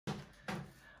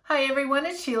Hi everyone,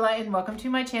 it's Sheila and welcome to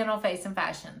my channel, Face and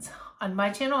Fashions. On my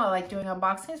channel, I like doing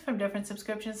unboxings from different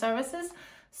subscription services.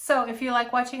 So if you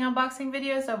like watching unboxing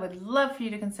videos, I would love for you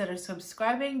to consider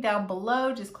subscribing. Down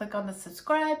below, just click on the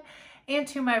subscribe. And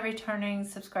to my returning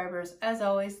subscribers, as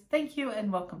always, thank you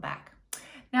and welcome back.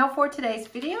 Now for today's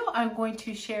video, I'm going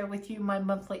to share with you my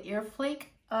monthly Earfleek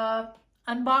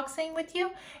unboxing with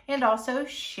you, and also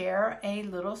share a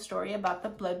little story about the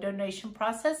blood donation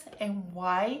process and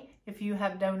why, if you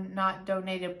have not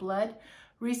donated blood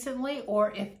recently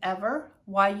or if ever,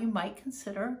 why you might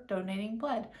consider donating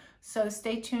blood. So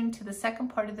stay tuned to the second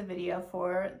part of the video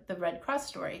for the Red Cross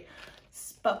story.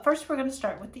 But first we're going to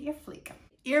start with the Earfleek.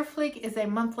 Earfleek is a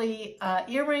monthly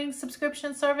earring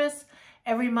subscription service.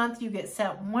 Every month you get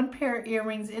sent one pair of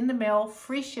earrings in the mail,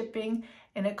 free shipping,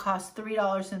 and it costs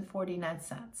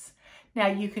 $3.49. Now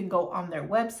you can go on their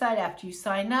website after you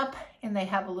sign up and they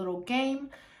have a little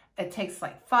game. It takes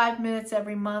like 5 minutes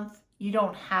every month. You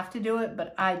don't have to do it,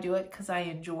 but I do it because I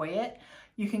enjoy it.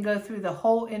 You can go through the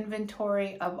whole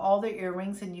inventory of all the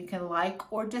earrings and you can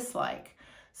like or dislike.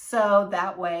 So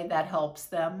that way that helps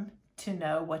them to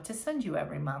know what to send you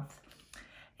every month.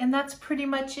 And that's pretty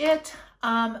much it.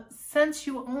 Since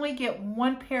you only get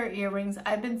one pair of earrings,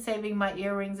 I've been saving my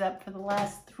earrings up for the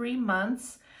last 3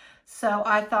 months. So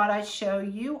I thought I'd show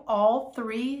you all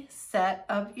 3 set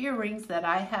of earrings that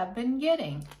I have been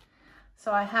getting.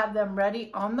 So I have them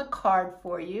ready on the card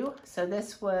for you. So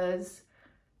this was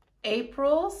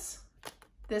April's,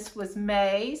 this was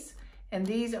May's, and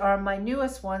these are my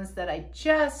newest ones that I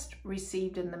just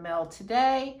received in the mail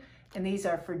today. And these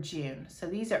are for June. So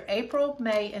these are April,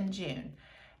 May, and June.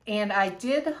 And I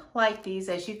did like these.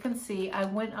 As you can see, I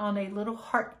went on a little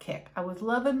heart kick. I was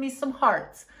loving me some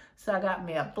hearts. So I got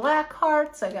me a black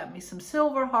hearts, I got me some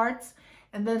silver hearts.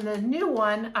 And then the new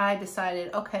one, I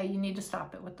decided, okay, you need to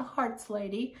stop it with the hearts,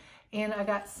 lady. And I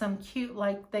got some cute,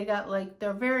 like they're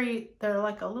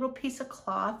like a little piece of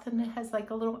cloth and it has like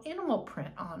a little animal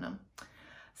print on them.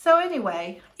 So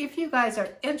anyway, if you guys are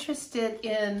interested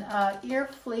in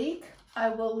Earfleek, I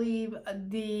will leave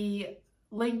the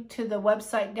link to the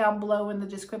website down below in the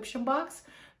description box.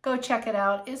 Go check it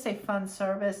out. It's a fun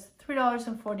service,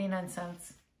 $3.49.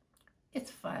 It's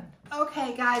fun.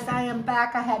 Okay guys, I am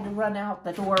back. I had to run out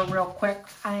the door real quick.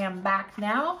 I am back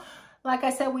now. Like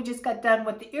I said, we just got done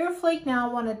with the Earfleek. Now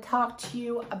I want to talk to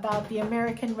you about the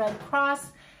American Red Cross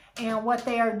and what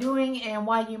they are doing and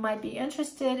why you might be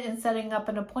interested in setting up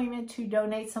an appointment to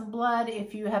donate some blood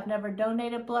if you have never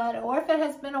donated blood or if it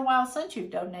has been a while since you've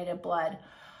donated blood.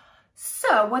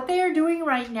 So what they are doing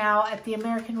right now at the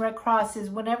American Red Cross is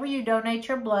whenever you donate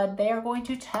your blood, they are going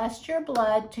to test your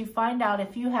blood to find out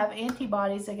if you have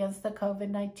antibodies against the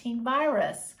COVID-19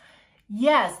 virus.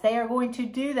 Yes, they are going to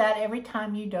do that every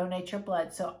time you donate your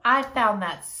blood. So I found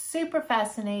that super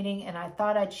fascinating and I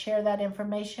thought I'd share that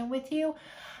information with you.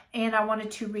 And I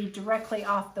wanted to read directly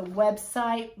off the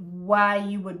website why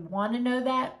you would want to know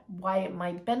that, why it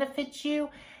might benefit you,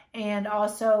 and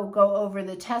also go over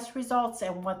the test results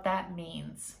and what that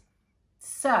means.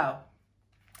 So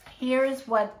here is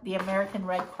what the American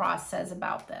Red Cross says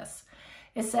about this.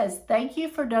 It says, thank you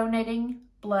for donating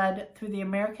blood through the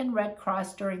American Red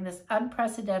Cross during this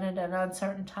unprecedented and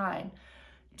uncertain time.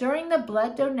 During the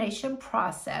blood donation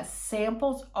process,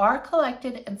 samples are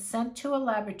collected and sent to a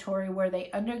laboratory where they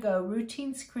undergo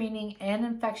routine screening and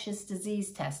infectious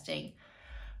disease testing.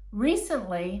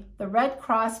 Recently, the Red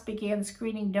Cross began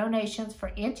screening donations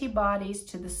for antibodies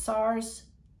to the SARS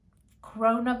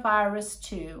coronavirus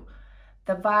 2,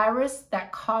 the virus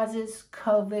that causes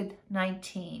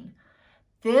COVID-19.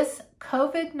 This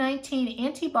COVID-19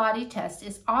 antibody test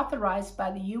is authorized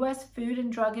by the U.S. Food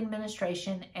and Drug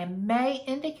Administration and may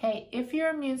indicate if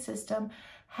your immune system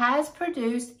has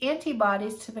produced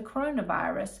antibodies to the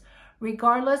coronavirus,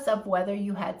 regardless of whether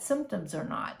you had symptoms or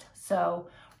not. So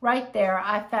right there,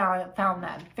 I found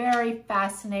that very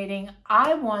fascinating.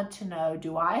 I want to know,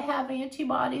 do I have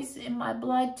antibodies in my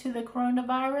blood to the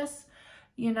coronavirus?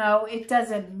 You know, it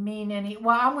doesn't mean any,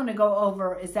 well, I'm going to go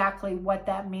over exactly what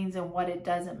that means and what it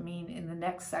doesn't mean in the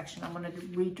next section. I'm going to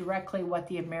read directly what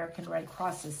the American Red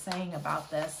Cross is saying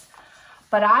about this.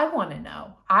 But I want to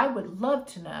know. I would love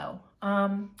to know.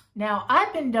 Now,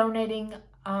 I've been donating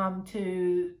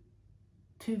to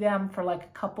them for like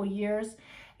a couple years.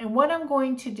 And what I'm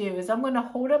going to do is I'm going to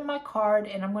hold up my card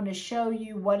and I'm going to show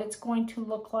you what it's going to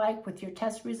look like with your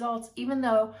test results, even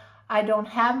though I don't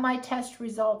have my test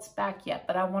results back yet,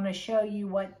 but I want to show you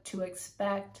what to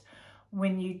expect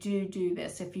when you do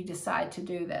this, if you decide to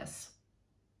do this.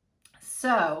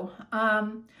 So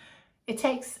it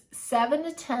takes 7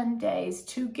 to 10 days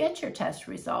to get your test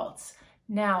results.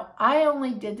 Now, I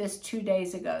only did this 2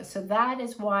 days ago, so that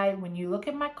is why when you look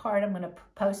at my card, I'm going to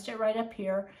post it right up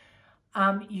here.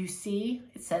 You see,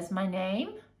 it says my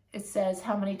name. It says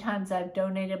how many times I've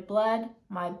donated blood,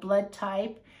 my blood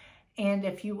type. And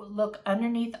if you look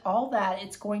underneath all that,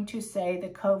 it's going to say the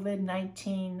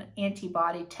COVID-19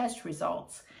 antibody test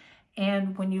results.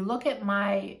 And when you look at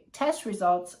my test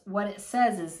results, what it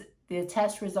says is the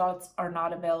test results are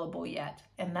not available yet.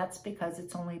 And that's because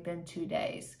it's only been 2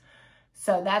 days.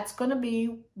 So that's going to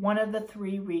be one of the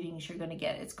 3 readings you're going to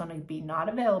get. It's going to be not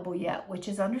available yet, which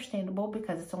is understandable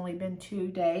because it's only been 2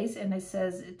 days. And it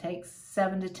says it takes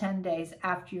 7 to 10 days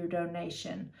after your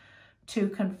donation to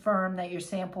confirm that your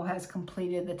sample has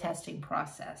completed the testing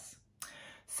process.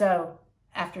 So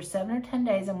after 7 or 10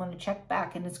 days, I'm going to check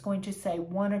back and it's going to say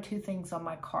 1 or 2 things on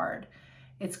my card.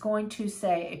 It's going to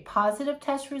say a positive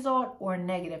test result or a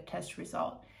negative test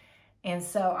result. And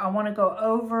so I want to go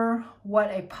over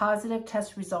what a positive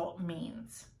test result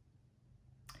means.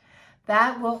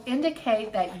 That will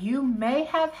indicate that you may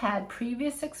have had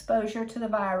previous exposure to the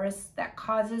virus that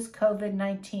causes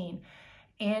COVID-19,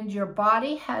 and your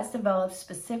body has developed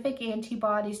specific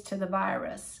antibodies to the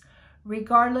virus,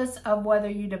 regardless of whether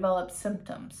you develop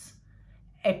symptoms.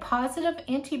 A positive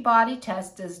antibody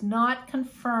test does not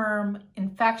confirm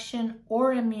infection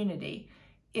or immunity.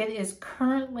 It is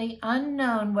currently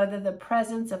unknown whether the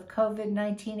presence of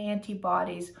COVID-19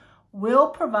 antibodies will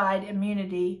provide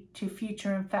immunity to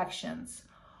future infections,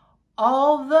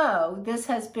 although this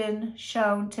has been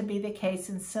shown to be the case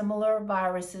in similar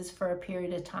viruses for a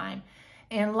period of time.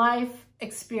 And life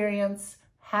experience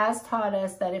has taught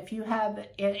us that if you have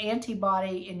an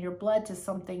antibody in your blood to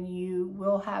something, you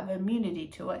will have immunity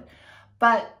to it.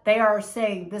 But they are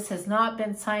saying this has not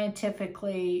been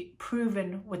scientifically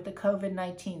proven with the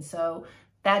COVID-19. So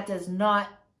that does not,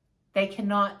 they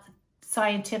cannot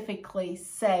scientifically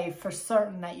say for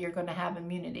certain that you're going to have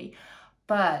immunity.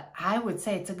 But I would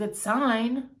say it's a good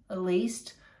sign, at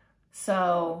least.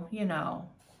 So, you know,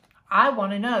 I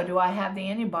want to know, do I have the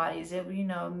antibodies?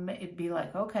 It'd be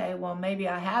like, okay, well, maybe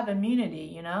I have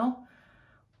immunity, you know?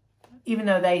 Even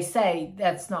though they say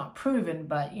that's not proven,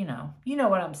 but you know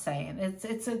what I'm saying.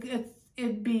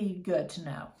 It'd be good to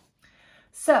know.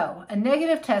 So a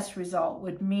negative test result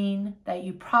would mean that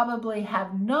you probably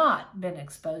have not been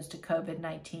exposed to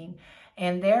COVID-19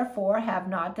 and therefore have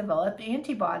not developed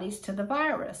antibodies to the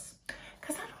virus.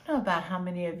 Because I don't know about how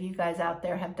many of you guys out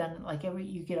there have done, like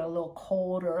you get a little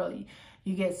cold or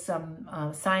you get some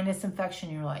sinus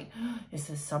infection, you're like, is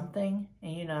this something?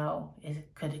 And you know,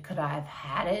 could I have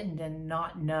had it and then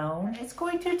not known? It's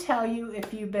going to tell you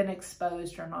if you've been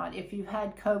exposed or not, if you've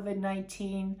had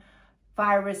COVID-19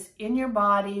 virus in your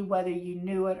body, whether you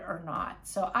knew it or not.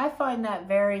 So I find that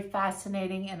very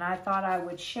fascinating, and I thought I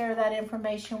would share that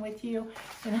information with you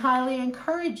and highly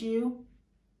encourage you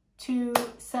to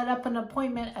set up an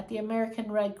appointment at the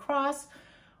American Red Cross.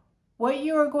 What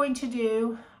you are going to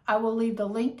do, I will leave the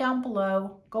link down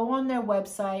below. Go on their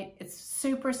website. It's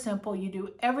super simple. You do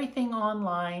everything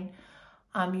online.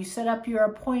 You set up your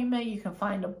appointment. You can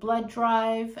find a blood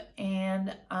drive,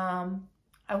 and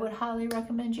I would highly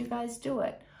recommend you guys do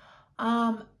it.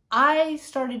 I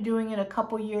started doing it a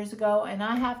couple years ago, and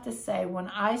I have to say, when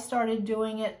I started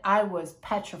doing it, I was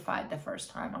petrified the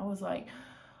first time. I was like,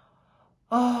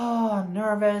 oh, I'm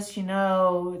nervous, you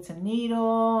know, it's a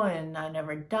needle and I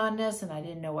never done this and I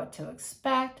didn't know what to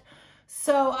expect.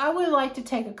 So I would like to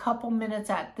take a couple minutes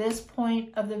at this point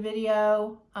of the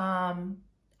video.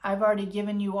 I've already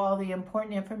given you all the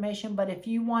important information, but if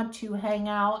you want to hang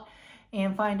out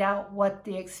and find out what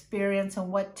the experience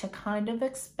and what to kind of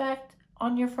expect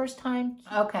on your first time.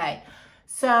 Okay,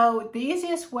 so the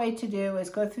easiest way to do is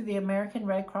go through the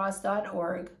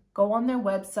AmericanRedCross.org. Go on their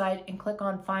website and click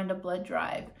on Find a Blood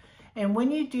Drive. And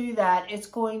when you do that, you're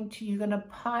going to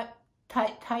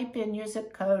type in your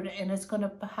zip code, and it's going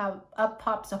to have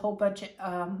pops a whole bunch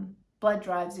of blood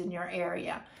drives in your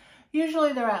area.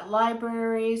 Usually they're at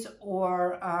libraries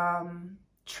or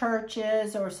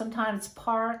churches, or sometimes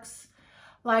parks.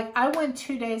 Like I went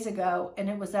 2 days ago and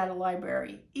it was at a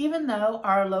library. Even though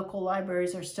our local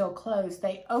libraries are still closed,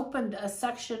 they opened a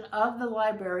section of the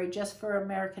library just for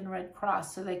American Red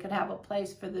Cross so they could have a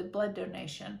place for the blood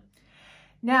donation.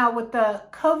 Now with the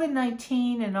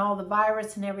COVID-19 and all the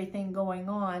virus and everything going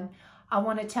on, I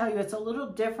want to tell you it's a little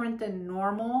different than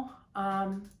normal.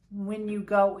 When you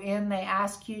go in, they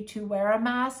ask you to wear a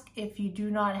mask. If you do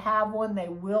not have one, they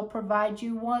will provide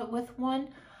you with one.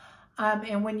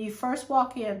 And when you first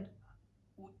walk in,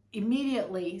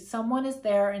 immediately someone is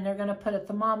there and they're going to put a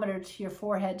thermometer to your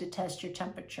forehead to test your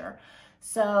temperature.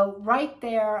 So right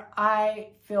there, I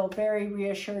feel very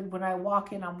reassured when I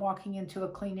walk in. I'm walking into a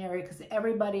clean area because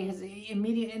everybody has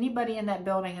anybody in that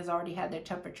building has already had their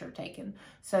temperature taken.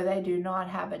 So they do not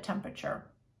have a temperature.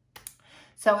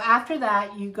 So after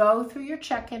that, you go through your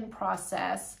check-in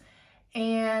process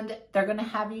and they're going to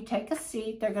have you take a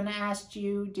seat. They're going to ask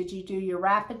you, did you do your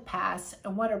rapid pass?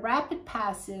 And what a rapid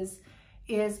pass is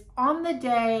on the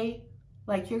day,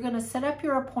 like you're going to set up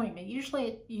your appointment.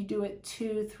 Usually you do it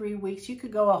 2-3 weeks. You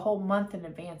could go a whole month in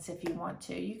advance if you want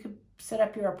to. You could set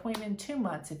up your appointment in 2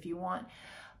 months if you want.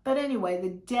 But anyway, the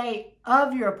day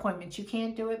of your appointment, you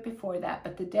can't do it before that,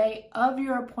 but the day of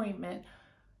your appointment,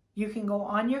 you can go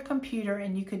on your computer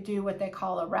and you could do what they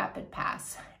call a rapid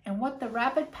pass. And what the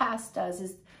rapid pass does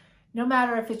is, no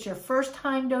matter if it's your first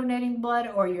time donating blood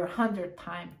or your 100th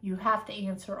time, you have to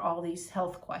answer all these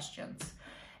health questions.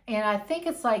 And I think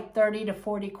it's like 30 to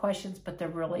 40 questions, but they're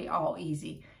really all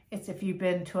easy. It's if you've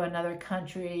been to another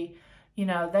country, you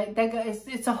know,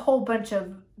 it's a whole bunch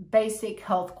of basic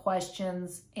health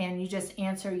questions and you just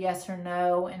answer yes or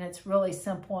no. And it's really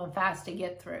simple and fast to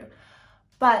get through.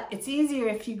 But it's easier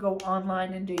if you go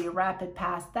online and do your rapid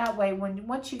pass. That way,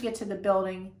 once you get to the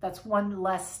building, that's one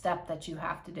less step that you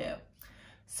have to do.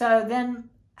 So then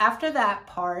after that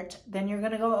part, then you're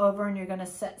going to go over and you're going to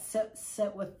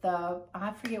sit with the,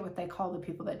 I forget what they call the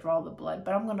people that draw the blood,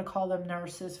 but I'm going to call them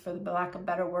nurses for the lack of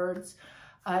better words.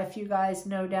 If you guys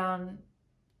know down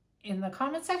in the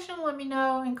comment section, let me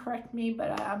know and correct me,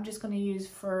 but I'm just going to use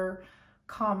for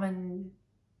common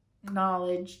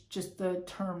knowledge just the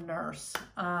term nurse.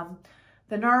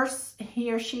 The nurse,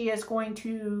 he or she is going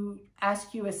to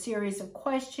ask you a series of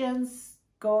questions,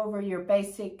 go over your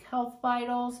basic health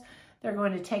vitals. They're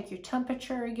going to take your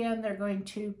temperature again. They're going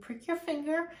to prick your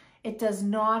finger. It does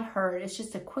not hurt. It's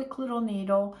just a quick little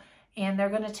needle, and they're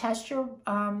going to test your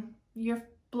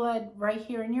blood right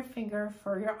here in your finger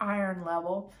for your iron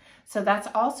level. So that's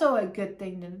also a good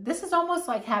thing. This is almost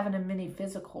like having a mini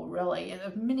physical, really,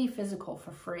 a mini physical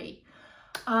for free.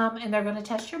 And they're going to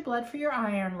test your blood for your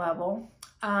iron level,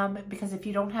 because if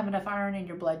you don't have enough iron in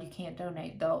your blood, you can't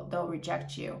donate. They'll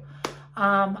reject you.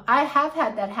 I have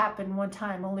had that happen one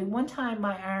time. Only one time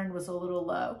my iron was a little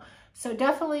low. So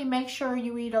definitely make sure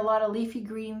you eat a lot of leafy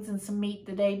greens and some meat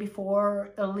the day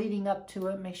before, leading up to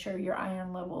it. Make sure your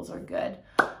iron levels are good.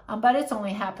 But it's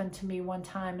only happened to me one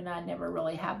time and I never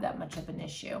really have that much of an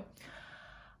issue.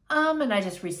 And I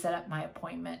just reset up my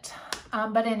appointment.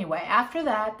 But anyway, after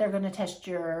that, they're going to test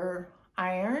your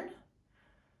iron,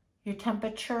 your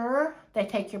temperature. They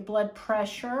take your blood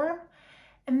pressure.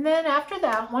 And then after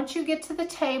that, once you get to the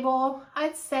table,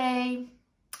 I'd say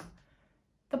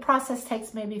the process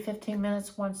takes maybe 15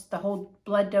 minutes once the whole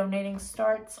blood donating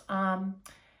starts.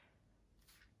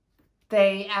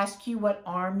 They ask you what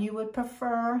arm you would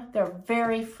prefer. They're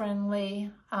very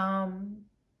friendly,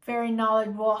 very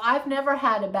knowledgeable. I've never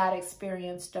had a bad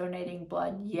experience donating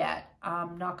blood yet.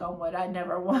 Knock on wood, I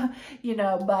never want, you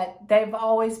know, but they've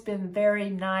always been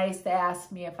very nice. They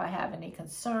ask me if I have any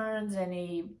concerns,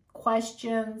 any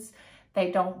questions.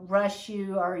 They don't rush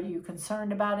you. Are you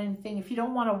concerned about anything? If you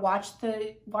don't want to watch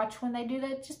when they do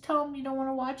that, just tell them you don't want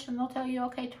to watch and they'll tell you,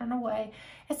 okay, turn away.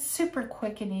 It's super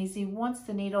quick and easy. Once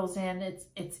the needle's in,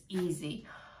 it's easy.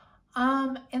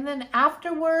 And then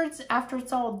afterwards, after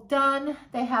it's all done,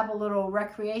 they have a little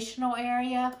recreational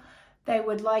area. They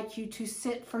would like you to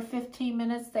sit for 15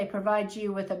 minutes. They provide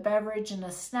you with a beverage and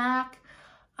a snack.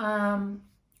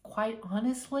 Quite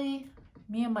honestly,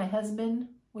 me and my husband,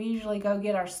 we usually go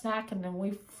get our snack and then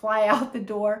we fly out the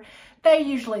door.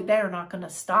 They're not going to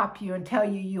stop you and tell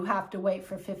you you have to wait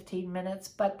for 15 minutes,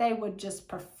 but they would just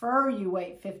prefer you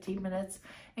wait 15 minutes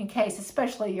in case,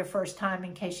 especially your first time,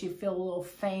 in case you feel a little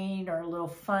faint or a little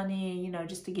funny, you know,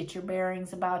 just to get your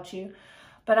bearings about you.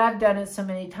 But I've done it so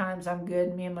many times, I'm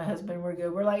good. Me and my husband, we're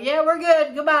good. We're like, yeah, we're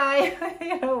good. Goodbye.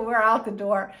 You know, we're out the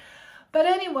door. But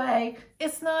anyway,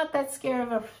 it's not that scary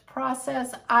of a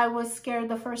process. I was scared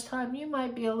the first time. You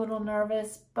might be a little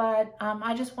nervous, but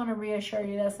I just want to reassure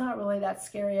you that it's not really that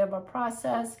scary of a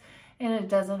process, and it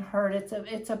doesn't hurt.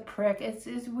 It's a prick.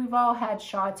 We've all had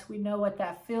shots. We know what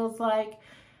that feels like.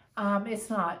 It's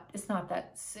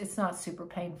not super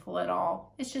painful at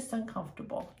all. It's just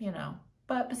uncomfortable, you know.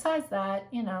 But besides that,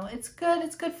 you know, it's good.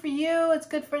 It's good for you. It's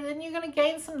good for, then you're going to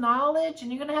gain some knowledge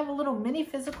and you're going to have a little mini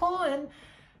physical, and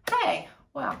hey,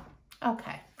 well,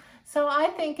 okay. So I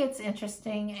think it's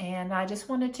interesting, and I just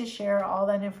wanted to share all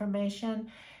that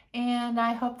information, and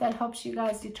I hope that helps you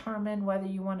guys determine whether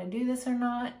you want to do this or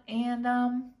not. And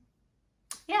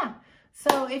yeah,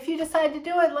 so if you decide to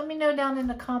do it, let me know down in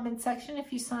the comment section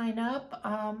if you sign up.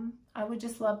 I would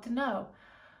just love to know.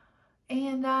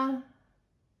 And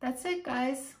That's it,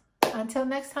 guys. Until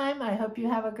next time, I hope you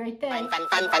have a great day. Fun, fun,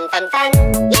 fun, fun, fun, fun.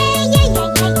 Yeah, yeah,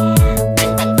 yeah, yeah, yeah.